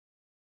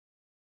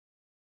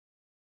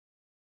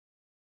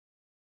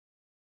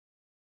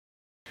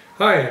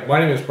Hi, my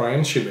name is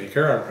Brian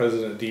Shoemaker. I'm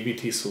president of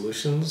DVT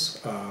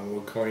Solutions. We're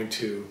going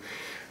to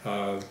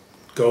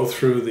go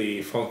through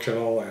the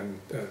functional and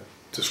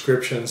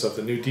descriptions of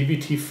the new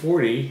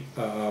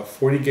DVT40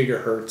 40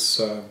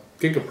 gigahertz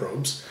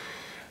GigaProbes.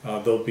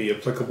 They'll be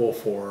applicable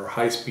for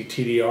high-speed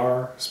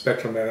TDR,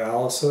 spectrum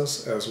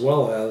analysis, as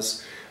well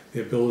as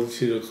the ability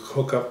to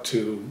hook up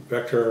to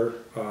vector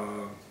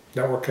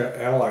network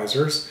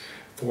analyzers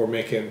for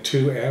making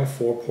 2- and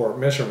 4-port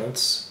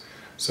measurements.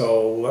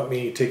 So let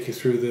me take you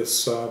through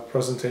this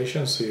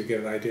presentation so you get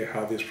an idea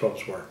how these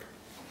probes work.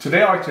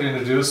 Today I'd like to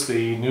introduce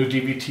the new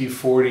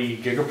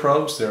DVT40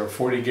 GigaProbes. They're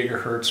 40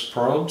 gigahertz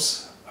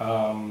probes.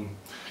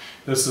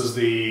 This is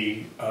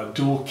the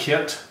dual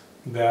kit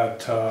that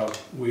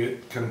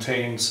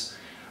contains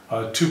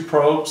 2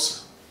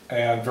 probes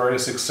and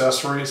various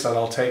accessories that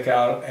I'll take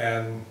out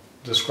and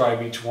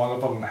describe each one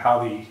of them and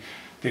how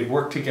they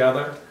work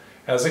together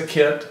as a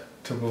kit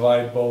to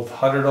provide both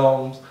 100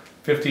 ohms,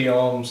 50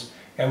 ohms,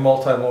 and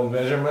multi-mode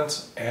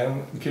measurements,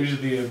 and gives you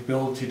the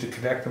ability to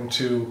connect them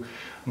to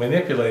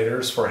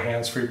manipulators for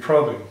hands-free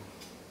probing.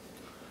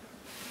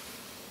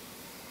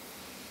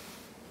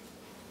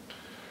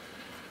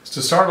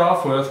 So to start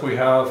off with, we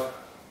have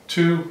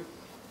 2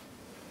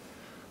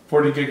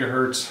 40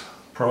 gigahertz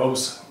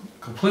probes,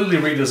 completely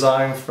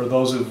redesigned for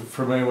those who are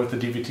familiar with the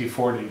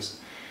DVT40s.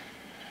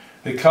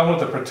 They come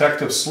with a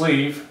protective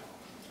sleeve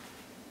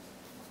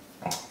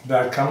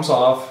that comes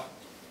off,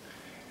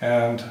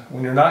 and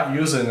when you're not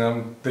using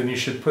them, then you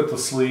should put the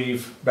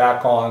sleeve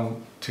back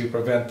on to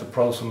prevent the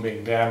probes from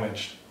being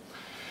damaged.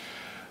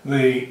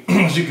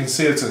 As you can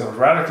see, it's a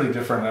radically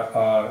different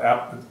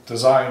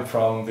design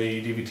from the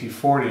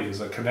DVT40s.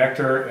 The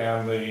connector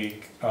and the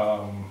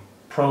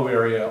probe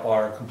area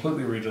are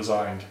completely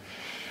redesigned.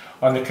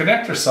 On the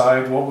connector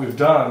side, what we've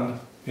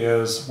done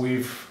is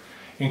we've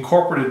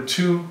incorporated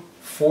 2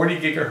 40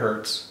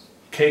 gigahertz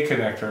K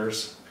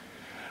connectors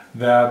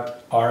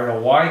that are in a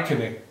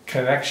Y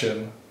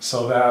connection,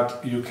 so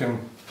that you can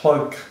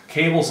plug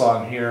cables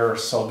on here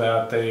so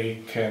that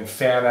they can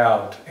fan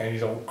out and you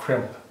don't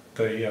crimp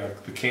the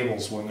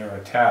cables when they're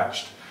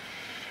attached.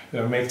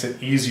 It makes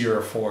it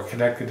easier for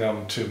connecting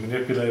them to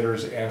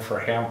manipulators and for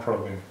hand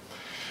probing.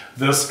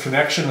 This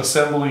connection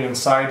assembly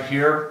inside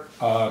here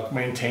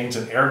maintains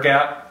an air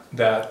gap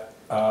that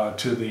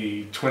to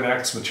the Twin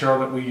X material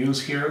that we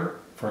use here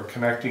for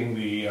connecting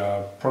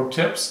the probe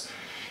tips.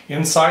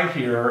 Inside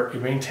here,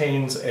 it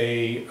maintains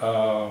a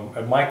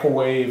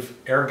microwave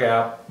air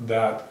gap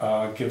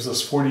that gives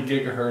us 40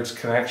 gigahertz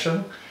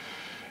connection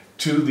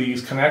to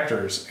these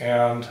connectors.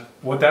 And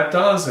what that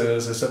does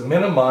is it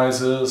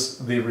minimizes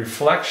the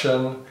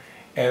reflection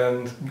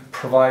and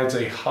provides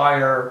a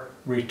higher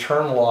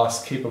return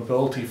loss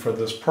capability for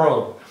this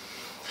probe.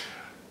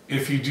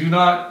 If you do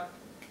not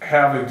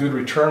have a good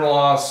return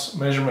loss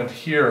measurement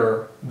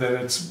here, then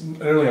it's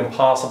nearly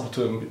impossible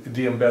to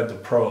de-embed the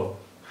probe.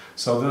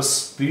 So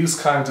these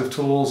kinds of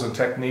tools and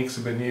techniques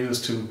have been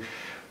used to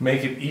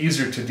make it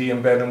easier to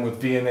de-embed them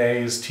with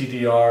VNAs,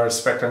 TDRs,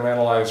 spectrum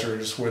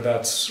analyzers where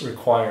that's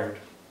required.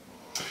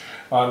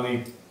 On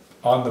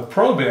the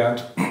probe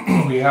end,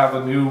 we have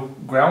a new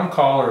ground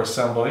collar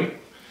assembly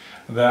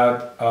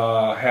that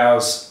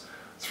has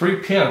 3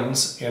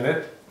 pins in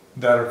it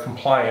that are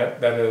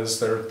compliant, that is,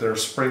 they're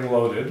spring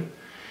loaded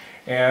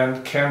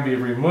and can be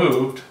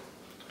removed.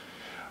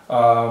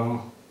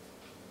 By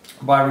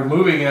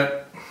removing it,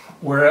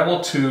 we're able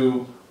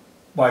to,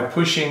 by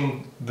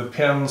pushing the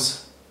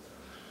pins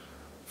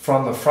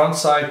from the front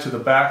side to the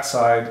back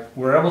side,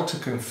 we're able to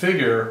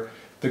configure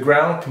the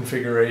ground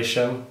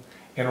configuration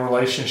in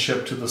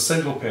relationship to the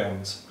signal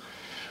pins.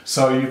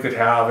 So you could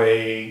have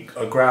a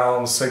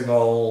ground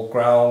signal,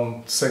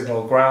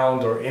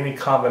 ground, or any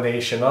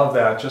combination of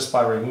that just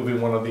by removing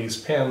one of these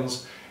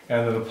pins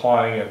and then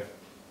applying it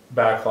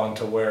back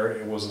onto where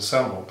it was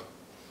assembled.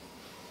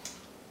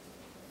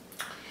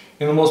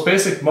 In the most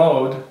basic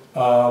mode,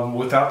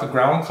 without the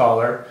ground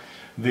collar,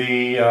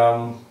 the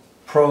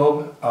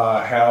probe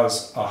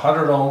has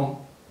 100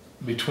 ohm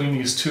between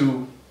these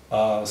 2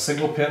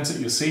 signal pins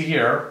that you see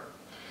here.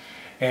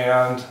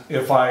 And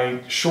if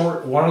I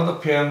short one of the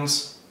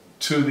pins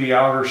to the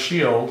outer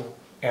shield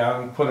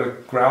and put a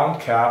ground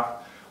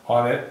cap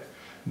on it,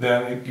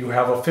 then you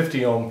have a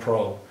 50 ohm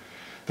probe.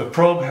 The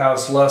probe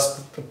has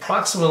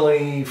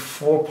approximately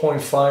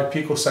 4.5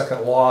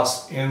 picosecond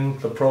loss in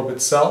the probe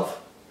itself,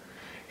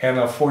 and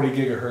a 40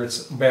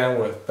 gigahertz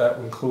bandwidth that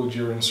includes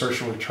your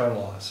insertion return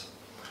loss.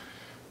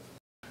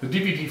 The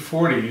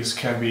DVT40s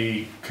can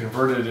be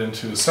converted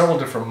into several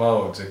different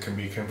modes. It can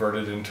be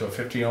converted into a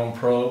 50 ohm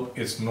probe.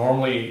 It's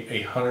normally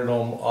a 100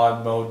 ohm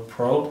odd mode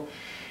probe,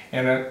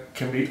 and it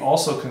can be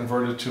also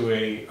converted to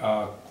a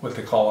what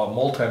they call a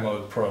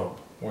multi-mode probe,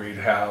 where you'd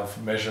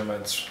have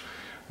measurements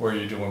where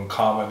you're doing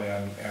common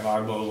and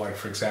odd mode, like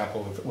for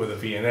example with a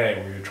VNA,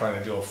 where you're trying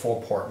to do a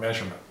 4-port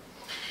measurement.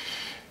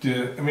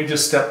 Let me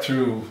just step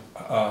through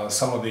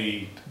some of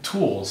the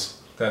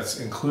tools that's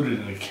included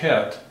in the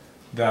kit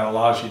that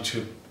allows you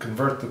to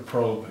convert the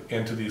probe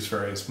into these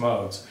various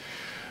modes.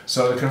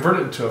 So to convert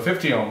it into a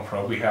 50 ohm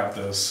probe, we have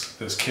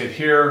this kit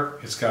here.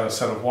 It's got a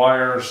set of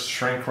wires,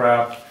 shrink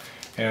wrap,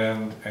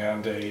 and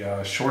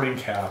a shorting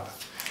cap.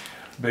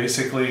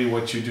 Basically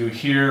what you do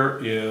here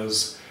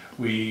is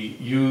we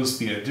use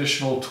the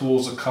additional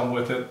tools that come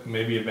with it,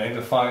 maybe a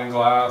magnifying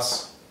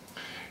glass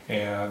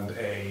and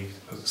a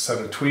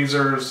set of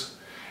tweezers.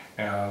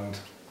 And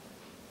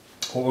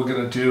what we're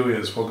going to do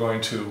is we're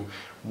going to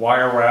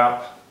wire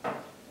wrap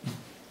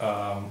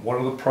one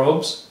of the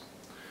probes,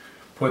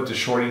 put the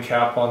shorting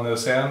cap on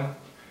this end,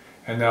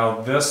 and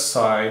now this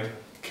side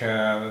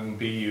can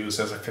be used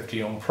as a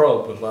 50 ohm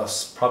probe with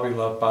probably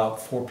about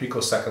 4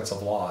 picoseconds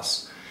of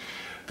loss.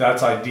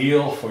 That's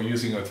ideal for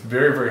using with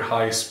very, very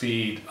high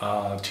speed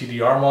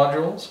TDR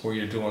modules where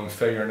you're doing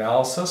failure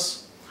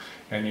analysis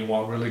and you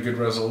want really good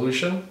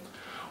resolution,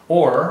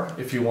 or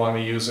if you want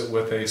to use it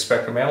with a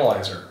spectrum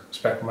analyzer.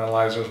 Spectrum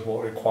analyzers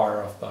will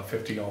require a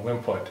 50 ohm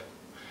input.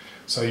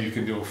 So you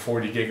can do a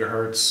 40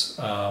 gigahertz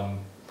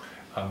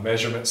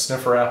measurement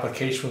sniffer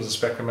application with the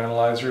spectrum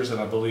analyzers, and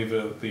I believe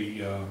that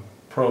the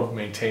probe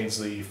maintains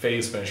the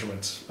phase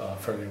measurements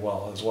fairly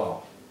well as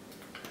well.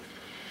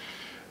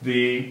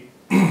 The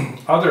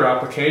other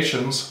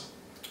applications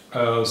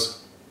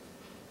is,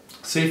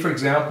 say for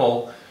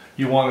example,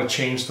 you want to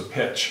change the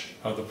pitch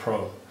of the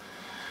probe.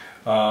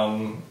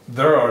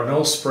 There are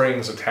no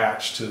springs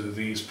attached to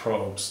these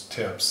probes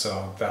tips,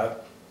 so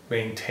that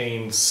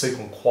maintains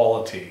signal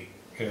quality.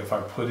 If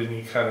I put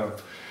any kind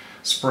of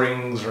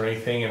springs or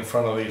anything in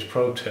front of these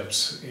probe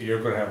tips,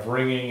 you're going to have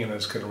ringing, and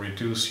it's going to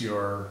reduce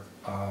your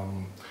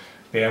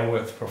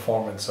bandwidth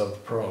performance of the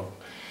probe.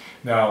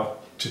 Now,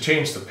 to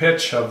change the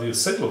pitch of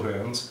these signal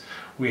pins,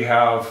 we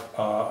have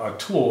a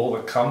tool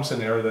that comes in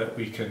there that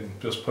we can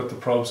just put the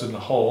probes in the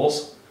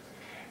holes,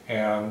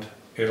 and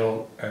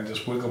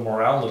just wiggle them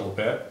around a little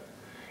bit,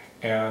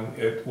 and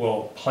it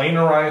will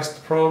planarize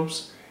the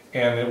probes,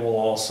 and it will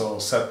also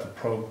set the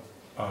probe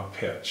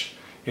pitch.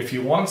 If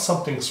you want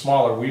something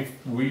smaller,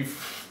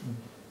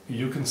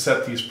 you can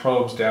set these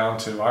probes down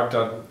to, I've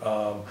done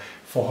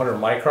 400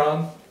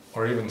 micron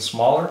or even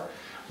smaller.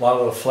 A lot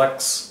of the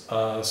flex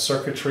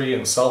circuitry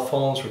and cell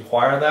phones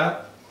require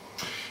that.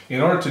 In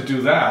order to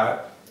do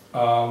that,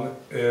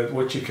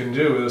 what you can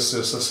do is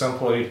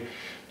simply,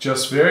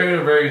 just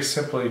very, very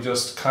simply,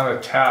 just kind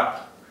of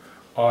tap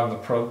on the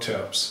probe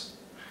tips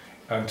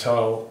and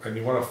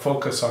you want to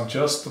focus on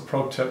just the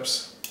probe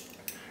tips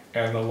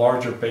and the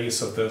larger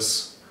base of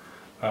this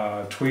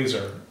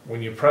tweezer.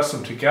 When you press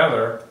them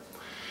together,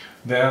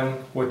 then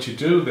what you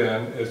do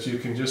then is you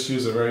can just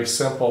use a very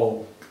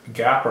simple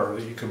gapper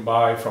that you can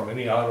buy from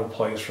any auto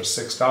place for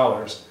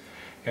 $6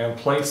 and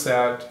place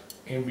that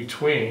in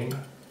between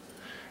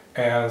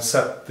and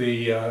set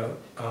the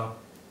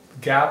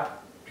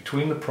gap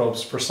between the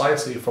probes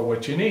precisely for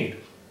what you need.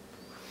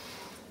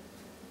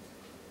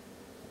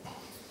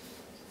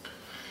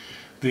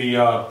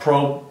 The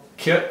probe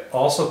kit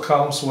also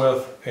comes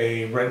with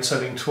a wrench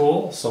setting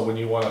tool, so when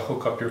you want to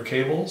hook up your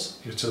cables,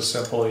 you just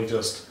simply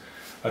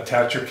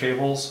attach your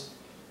cables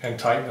and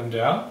tighten them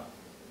down.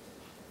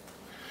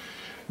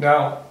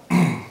 Now,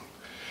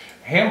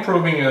 hand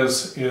probing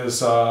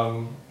is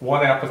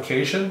one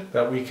application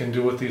that we can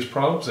do with these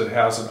probes. It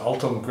has an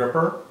Ultim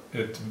gripper.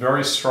 It's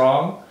very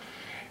strong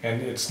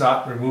and it's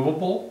not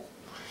removable,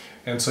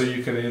 and so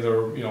you can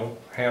either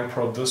hand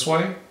probe this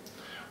way,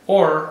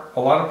 or a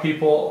lot of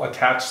people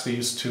attach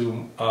these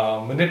to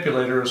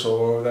manipulators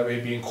or that may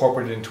be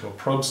incorporated into a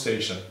probe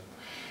station.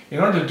 In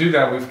order to do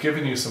that, we've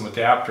given you some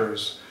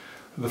adapters.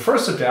 The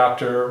first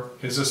adapter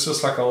is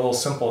just like a little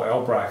simple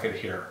L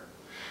bracket here.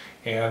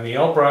 And the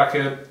L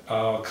bracket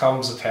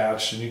comes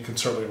attached, and you can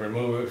certainly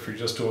remove it if you're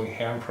just doing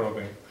hand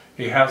probing.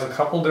 It has a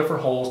couple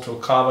different holes to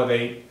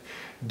accommodate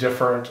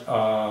different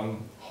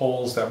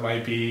holes that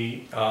might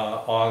be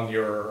on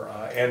your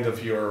end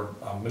of your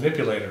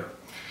manipulator.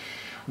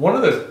 One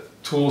of the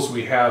tools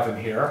we have in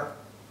here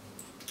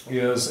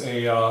is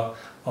a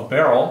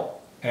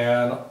barrel,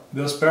 and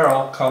this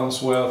barrel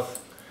comes with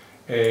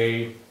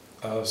a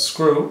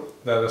screw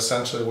that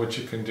essentially what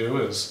you can do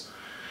is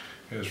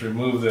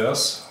remove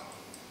this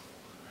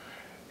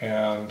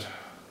and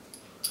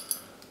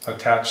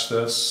attach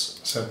this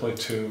simply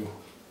to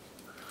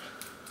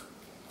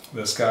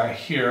this guy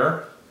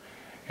here,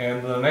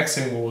 and the next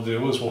thing we'll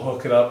do is we'll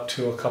hook it up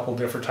to a couple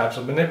different types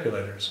of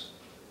manipulators.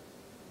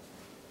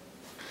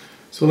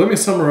 So let me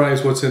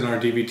summarize what's in our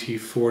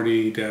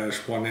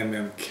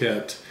DVT40-1MM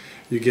kit.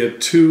 You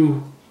get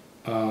two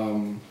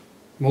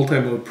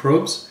multi-mode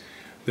probes.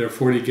 They're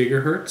 40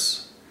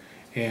 gigahertz,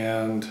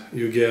 and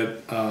you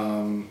get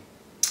a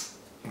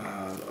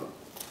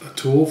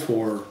tool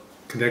for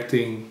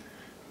connecting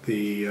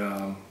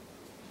the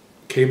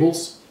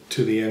cables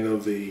to the end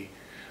of the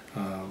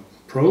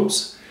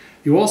probes.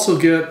 You also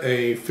get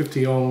a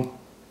 50 ohm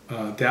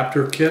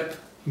adapter kit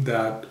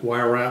that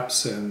wire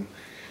wraps and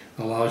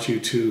allows you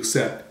to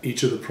set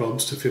each of the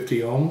probes to 50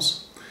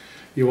 ohms.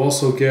 You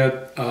also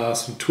get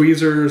some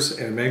tweezers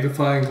and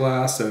magnifying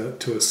glass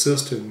to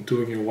assist in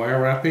doing your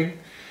wire wrapping.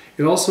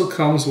 It also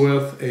comes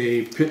with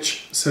a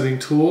pitch setting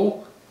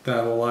tool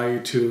that will allow you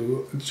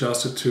to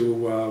adjust it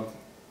to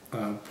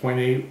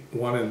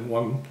 0.81 and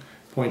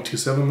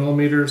 1.27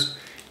 millimeters,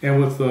 and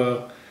with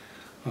the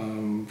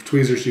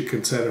tweezers you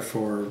can set it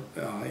for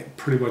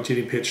pretty much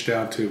any pitch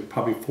down to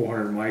probably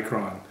 400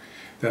 micron.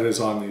 That is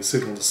on the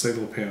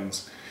signal-to-signal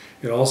pins.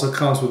 It also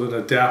comes with an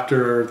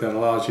adapter that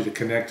allows you to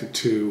connect it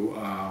to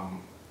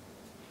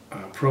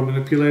probe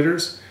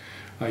manipulators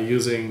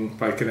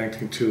by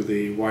connecting to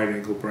the wide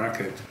angle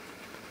bracket.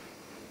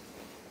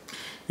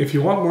 If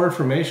you want more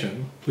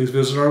information, please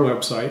visit our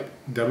website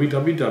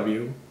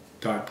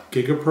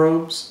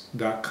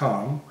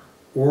www.gigaprobes.com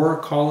or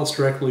call us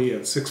directly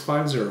at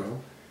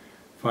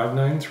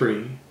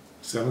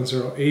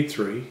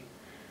 650-593-7083.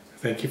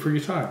 Thank you for your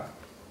time.